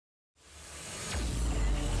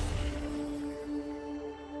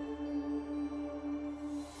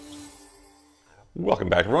Welcome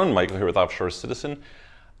back, everyone. Michael here with Offshore Citizen.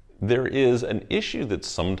 There is an issue that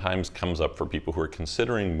sometimes comes up for people who are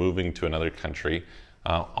considering moving to another country,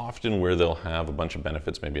 often where they'll have a bunch of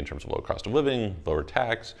benefits, maybe in terms of low cost of living, lower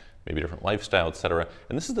tax, maybe different lifestyle, etc.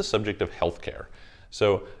 And this is the subject of healthcare.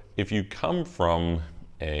 So if you come from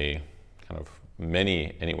a kind of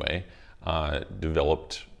many, anyway,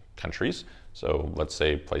 developed countries, so let's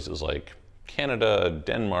say places like Canada,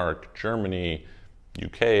 Denmark, Germany,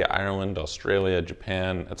 UK, Ireland, Australia,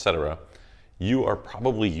 Japan, etc., you are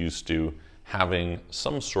probably used to having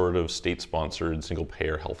some sort of state-sponsored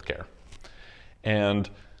single-payer healthcare. And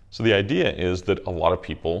so the idea is that a lot of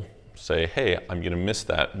people say, hey, I'm going to miss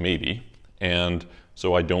that maybe, and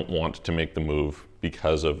so I don't want to make the move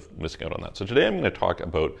because of missing out on that. So today I'm going to talk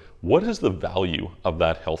about what is the value of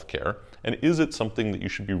that healthcare, and is it something that you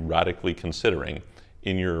should be radically considering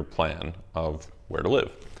in your plan of where to live?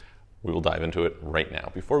 We will dive into it right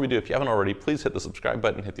now. Before we do, if you haven't already, please hit the subscribe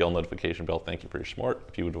button, hit the all notification bell. Thank you for your support.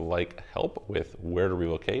 If you would like help with where to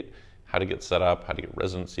relocate, how to get set up, how to get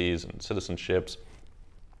residencies and citizenships,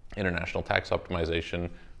 international tax optimization,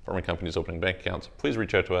 forming companies, opening bank accounts, please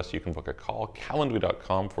reach out to us. You can book a call,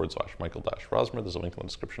 calendly.com/Michael-Rosmer. There's a link in the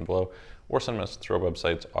description below, or send us through our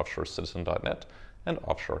websites, offshorecitizen.net and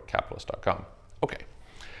offshorecapitalist.com. Okay,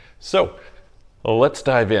 so let's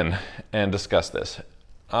dive in and discuss this.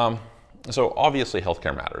 So obviously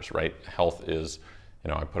healthcare matters, right? Health is,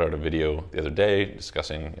 I put out a video the other day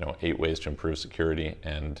discussing, 8 ways to improve security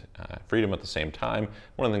and freedom at the same time.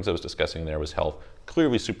 One of the things I was discussing there was health,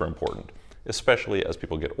 clearly super important, especially as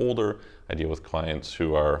people get older. I deal with clients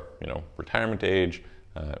who are, retirement age,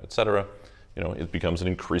 etc. It becomes an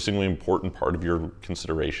increasingly important part of your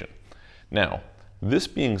consideration. Now, this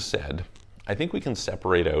being said, I think we can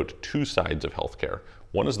separate out 2 sides of healthcare.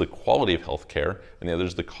 One is the quality of healthcare, and the other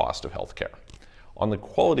is the cost of healthcare. On the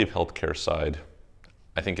quality of healthcare side,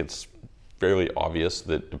 I think it's fairly obvious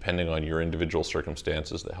that depending on your individual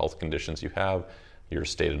circumstances, the health conditions you have, your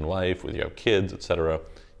state in life, whether you have kids, etc.,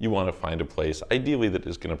 you want to find a place, ideally, that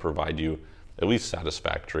is going to provide you at least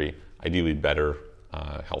satisfactory, ideally better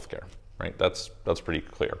healthcare, right? That's pretty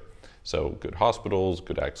clear. So good hospitals,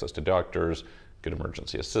 good access to doctors, good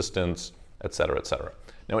emergency assistance, etc., etc.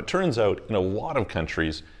 Now, it turns out in a lot of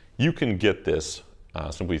countries, you can get this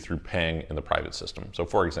simply through paying in the private system. So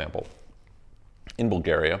for example, in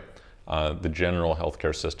Bulgaria, the general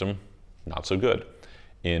healthcare system, not so good.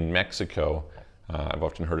 In Mexico, I've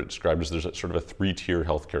often heard it described as there's a sort of a 3-tier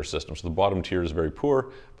healthcare system. So the bottom tier is very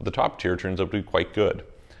poor, but the top tier turns out to be quite good.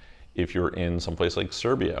 If you're in some place like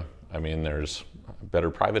Serbia, there's better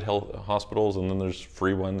private health hospitals, and then there's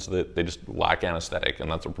free ones that they just lack anesthetic, and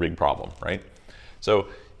that's a big problem, right? So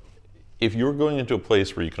if you're going into a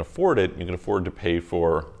place where you can afford it, you can afford to pay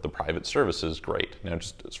for the private services, great. Now,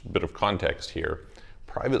 just a bit of context here.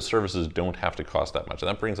 Private services don't have to cost that much, and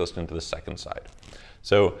that brings us into the second side.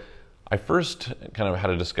 So I first kind of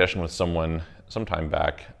had a discussion with someone some time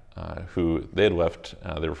back who they had left,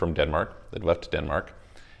 they were from Denmark, they'd left Denmark,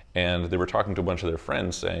 and they were talking to a bunch of their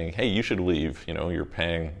friends saying, hey, you should leave, you're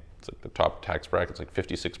paying, it's like the top tax bracket's like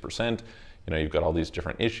 56%, you've got all these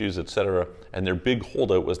different issues, etc. And their big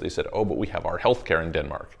holdout was they said, oh, but we have our healthcare in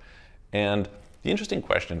Denmark. And the interesting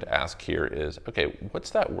question to ask here is, okay, what's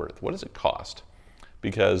that worth? What does it cost?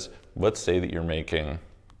 Because let's say that you're making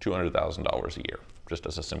 $200,000 a year, just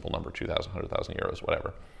as a simple number, 2,000, 100,000 euros,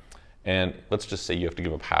 whatever. And let's just say you have to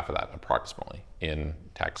give up half of that approximately in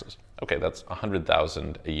taxes. Okay, that's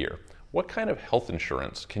 100,000 a year. What kind of health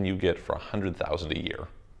insurance can you get for 100,000 a year?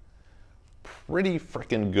 Pretty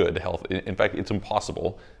freaking good health. In fact, it's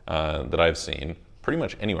impossible that I've seen pretty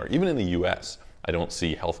much anywhere. Even in the US, I don't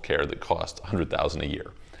see healthcare that costs 100,000 a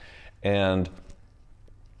year. And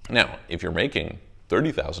now, if you're making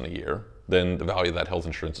 30,000 a year, then the value of that health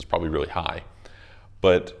insurance is probably really high.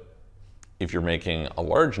 But if you're making a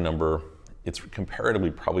large number, it's comparatively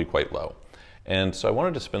probably quite low. And so I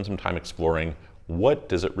wanted to spend some time exploring what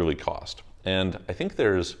does it really cost. And I think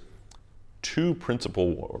there's 3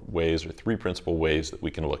 principal ways that we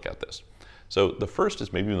can look at this. So the first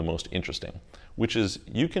is maybe the most interesting, which is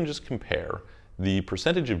you can just compare the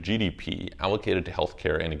percentage of GDP allocated to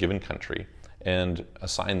healthcare in a given country and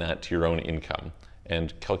assign that to your own income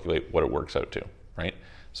and calculate what it works out to, right?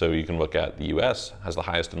 So you can look at the US has the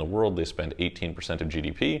highest in the world. They spend 18% of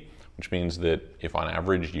GDP, which means that if on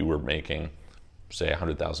average you were making, say,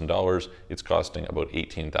 $100,000, it's costing about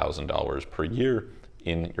 $18,000 per year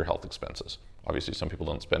in your health expenses. Obviously, some people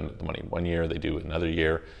don't spend the money 1 year, they do another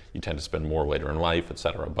year. You tend to spend more later in life,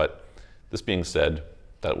 etc. But this being said,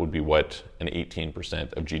 that would be what an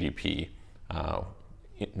 18% of GDP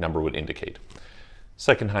number would indicate.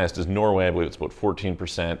 Second highest is Norway. I believe it's about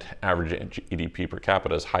 14%. Average GDP per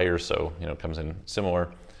capita is higher, so it comes in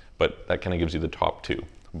similar, but that kind of gives you the top two.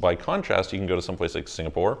 By contrast, you can go to someplace like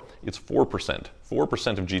Singapore. It's 4%,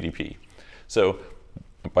 4% of GDP. So,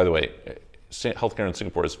 by the way, healthcare in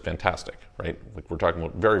Singapore is fantastic, right? Like, we're talking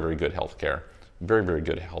about very, very good healthcare, very, very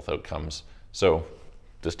good health outcomes. So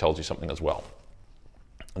this tells you something as well.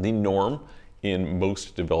 The norm in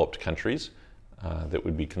most developed countries that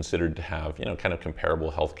would be considered to have, kind of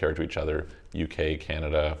comparable healthcare to each other, UK,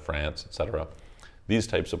 Canada, France, etc. These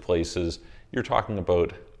types of places, you're talking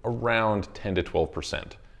about around 10 to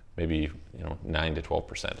 12%, maybe 9 to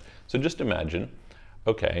 12%. So just imagine,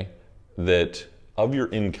 okay, that of your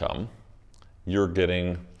income, you're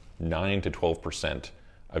getting 9 to 12%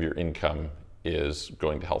 of your income is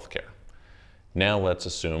going to healthcare. Now let's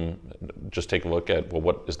assume, just take a look at, well,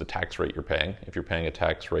 what is the tax rate you're paying? If you're paying a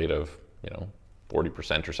tax rate of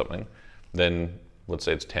 40% or something, then let's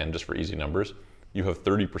say it's 10 just for easy numbers, you have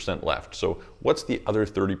 30% left. So what's the other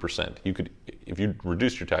 30%? You could, if you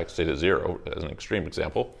reduce your tax rate to zero, as an extreme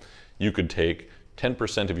example, you could take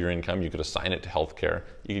 10% of your income, you could assign it to healthcare,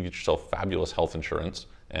 you could get yourself fabulous health insurance,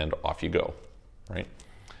 and off you go, right?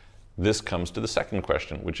 This comes to the second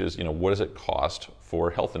question, which is, what does it cost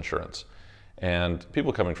for health insurance? And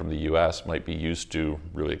people coming from the US might be used to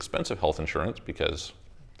really expensive health insurance because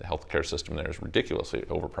the healthcare system there is ridiculously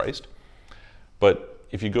overpriced. But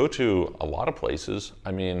if you go to a lot of places,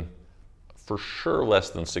 I mean, for sure less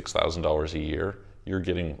than $6,000 a year, you're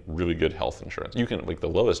getting really good health insurance. You can, like, the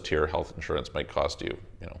lowest tier health insurance might cost you,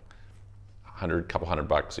 couple hundred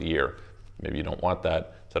bucks a year. Maybe you don't want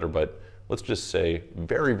that, et cetera, but let's just say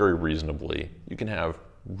very, very reasonably, you can have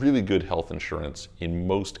really good health insurance in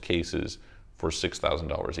most cases for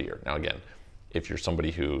 $6,000 a year. Now again, if you're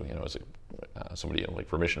somebody who is somebody in like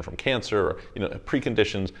remission from cancer, or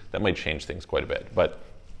preconditions, that might change things quite a bit. But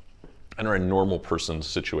under a normal person's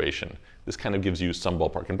situation, this kind of gives you some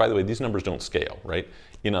ballpark. And by the way, these numbers don't scale, right?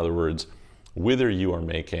 In other words, whether you are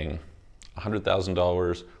making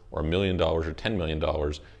 $100,000 or $1 million or $10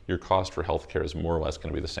 million, your cost for healthcare is more or less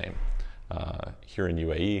going to be the same. Here in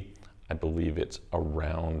UAE, I believe it's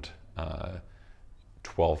around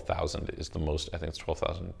 12,000 is the most. I think it's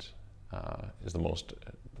 12,000 is the most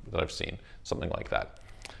that I've seen, something like that.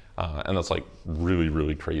 And that's like really,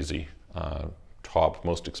 really crazy. Top,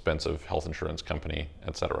 most expensive health insurance company,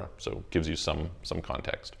 etc. So it gives you some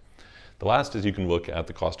context. The last is you can look at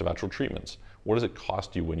the cost of actual treatments. What does it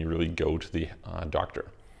cost you when you really go to the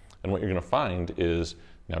doctor? And what you're going to find is,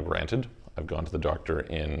 now granted, I've gone to the doctor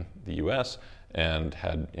in the US and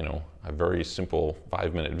had, a very simple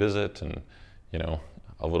 5-minute visit and,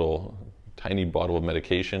 a little tiny bottle of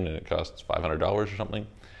medication, and it costs $500 or something.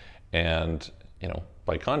 And,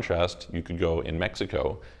 by contrast, you could go in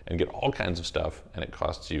Mexico and get all kinds of stuff and it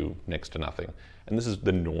costs you next to nothing. And this is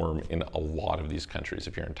the norm in a lot of these countries.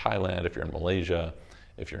 If you're in Thailand, if you're in Malaysia,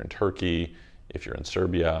 if you're in Turkey, if you're in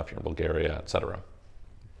Serbia, if you're in Bulgaria, etc.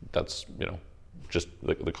 That's, just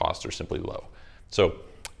the costs are simply low. So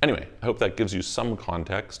anyway, I hope that gives you some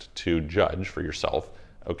context to judge for yourself,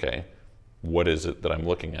 okay, what is it that I'm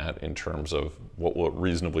looking at in terms of what will it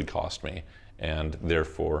reasonably cost me? And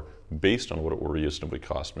therefore, based on what it will reasonably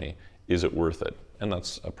cost me, is it worth it? And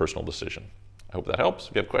that's a personal decision. I hope that helps.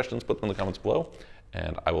 If you have questions, put them in the comments below,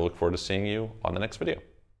 and I will look forward to seeing you on the next video.